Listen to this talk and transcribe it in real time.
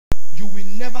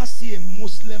ever see a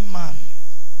Muslim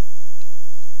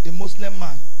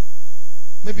man,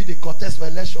 maybe they contest for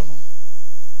election,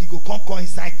 he go come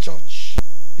inside church,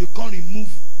 you can't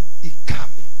remove a cap,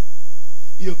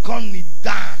 you can't kneel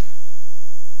down,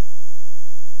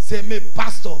 say, "May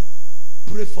pastor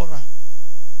pray for her."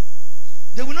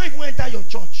 They will not even enter your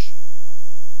church.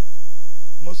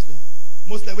 Muslim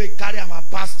will carry our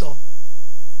pastor.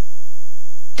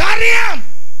 Carry him!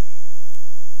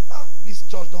 This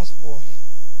church don't spoil.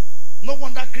 No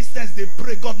wonder Christians, they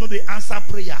pray, God no they answer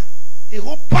prayer. A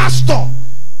whole pastor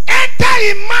enter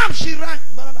imam Shiran.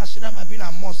 Shiran might be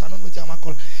a mosque. I don't know what I'm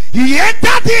calling. He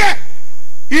entered there.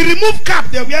 He removed cap.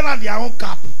 They wear on their own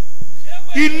cap.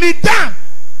 He kneel down.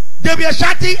 They were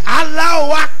shouting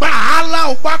Allahu Akbar,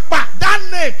 Allahu Akbar. That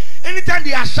name. Anytime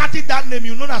they are shouting that name,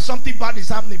 you know that something bad is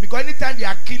happening. Because anytime they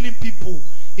are killing people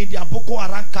in their Boko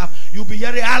Haram camp, you'll be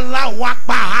hearing Allahu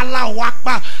Akbar, Allahu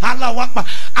Akbar, Allahu Akbar.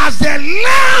 As they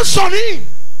lance on him,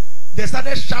 they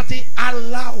started shouting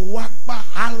Allahu Akbar,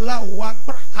 Allahu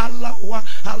Akbar, Allahu Akbar,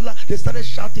 Allah. They started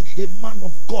shouting, "A man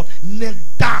of God, kneel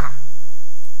down."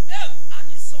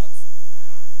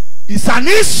 It's an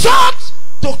insult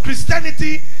to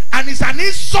Christianity, and it's an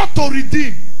insult to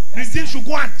Redeem. Redeem should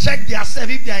go and check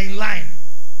themselves if they are in line.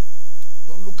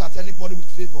 Don't look at anybody with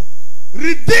favor.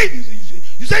 Redeem.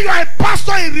 You say you are a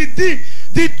pastor in Redeem,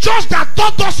 the church that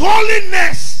taught us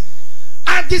holiness,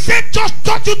 and the same church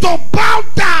taught you to bow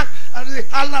down and say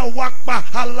Allahu Akbar,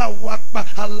 Allahu Akbar,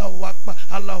 Allahu Akbar,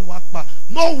 Allahu Akbar.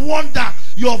 No wonder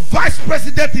your vice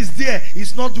president is there.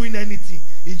 He's not doing anything.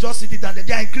 He's just sitting down there.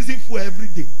 They are increasing food every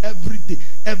day, every day,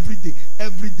 every day,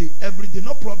 every day, every day.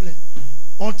 No problem.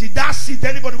 Until that seat,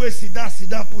 anybody will sit down,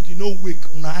 put in no wake.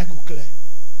 Una go clear.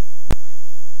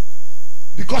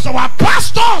 Because our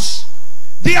pastors,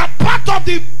 they are part of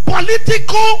the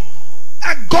political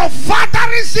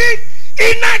godfatherism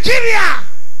in Nigeria.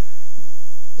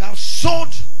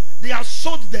 They have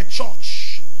sold the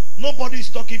church. Nobody is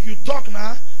talking. If you talk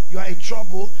now, you are in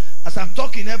trouble. As I'm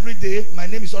talking every day, my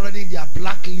name is already in their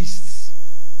blacklists.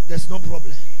 There's no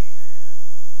problem.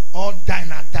 All die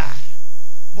and die.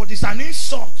 But it's an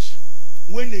insult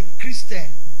when a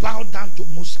Christian bow down to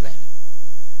Muslim.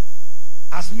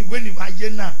 As me, when I hear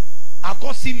now, I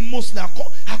can't see Muslim.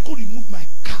 I can't remove my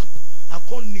cap. I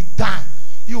can't kneel down.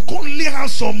 You can't lay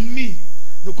hands on me.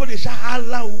 Because they shout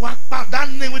Allahu Akbar. That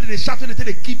name when they shout,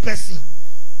 they keep person.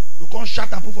 You can't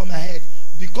shout and put on my head.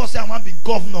 Because I want to be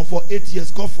governor for 8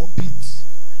 years. God forbid.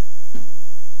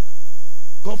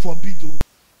 God forbid.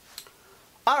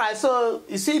 Alright, so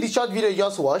you see the short video you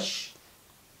just watched.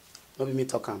 Don't be me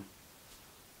talking.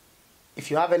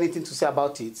 If you have anything to say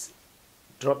about it,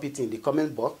 drop it in the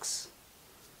comment box.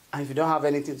 And if you don't have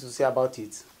anything to say about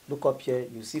it, look up here,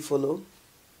 you see follow.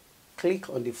 Click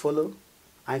on the follow.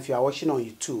 And if you are watching on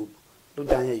YouTube, look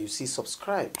down here, you see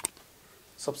subscribe.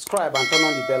 Subscribe and turn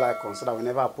on the bell icon so that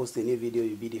whenever I post a new video,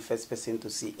 you'll be the first person to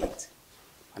see it.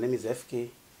 My name is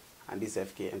FK, and this is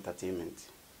FK Entertainment.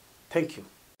 Thank you.